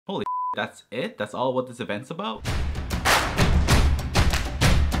That's it? That's all what this event's about?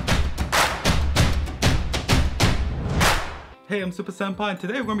 Hey, I'm SupaSenpai, and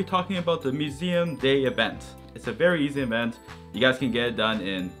today we're going to be talking about the Museum Day event. It's a very easy event. You guys can get it done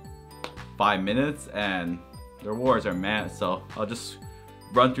in 5 minutes, and the rewards are mad, so I'll just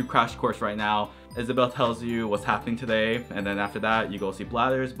run through crash course right now. Isabel tells you what's happening today, and then after that you go see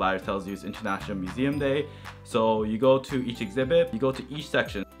Blathers. Blathers tells you it's International Museum Day. So you go to each exhibit, you go to each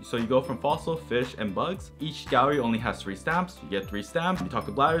section. So you go from fossil, fish, and bugs. Each gallery only has 3 stamps. You get 3 stamps. You talk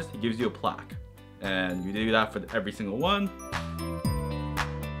to Blathers, he gives you a plaque. And you do that for every single one.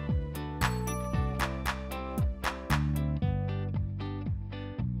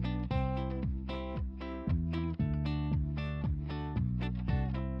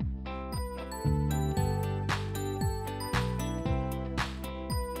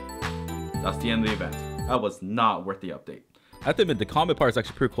 That's the end of the event. That was not worth the update. I have to admit, the comet part is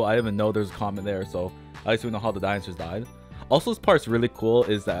actually pretty cool. I didn't even know there's a comet there, so I just don't know how the dinosaurs died. Also, this part's really cool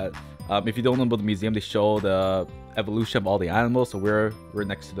is that if you don't know about the museum, they show the evolution of all the animals. So we're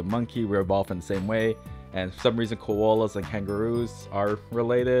next to the monkey, we're evolved in the same way, and for some reason koalas and kangaroos are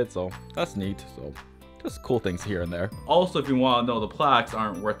related, so that's neat. So just cool things here and there. Also, if you want to know, the plaques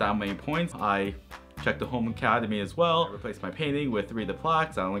aren't worth that many points. I checked the Home Academy as well. I replaced my painting with 3 of the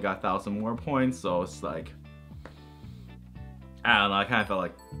plaques. I only got 1,000 more points, so it's like, I don't know, I kind of felt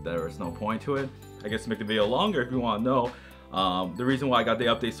like there was no point to it. I guess to make the video longer, if you want to know, the reason why I got the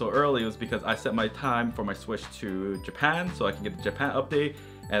update so early was because I set my time for my switch to Japan, so I can get the Japan update,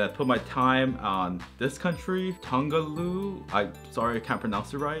 and I put my time on this country, Tongalu. Sorry, I can't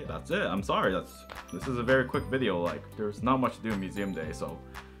pronounce it right. That's it. I'm sorry. This is a very quick video. Like, there's not much to do in Museum Day, so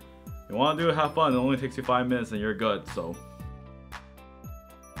if you want to do it, have fun. It only takes you 5 minutes and you're good. So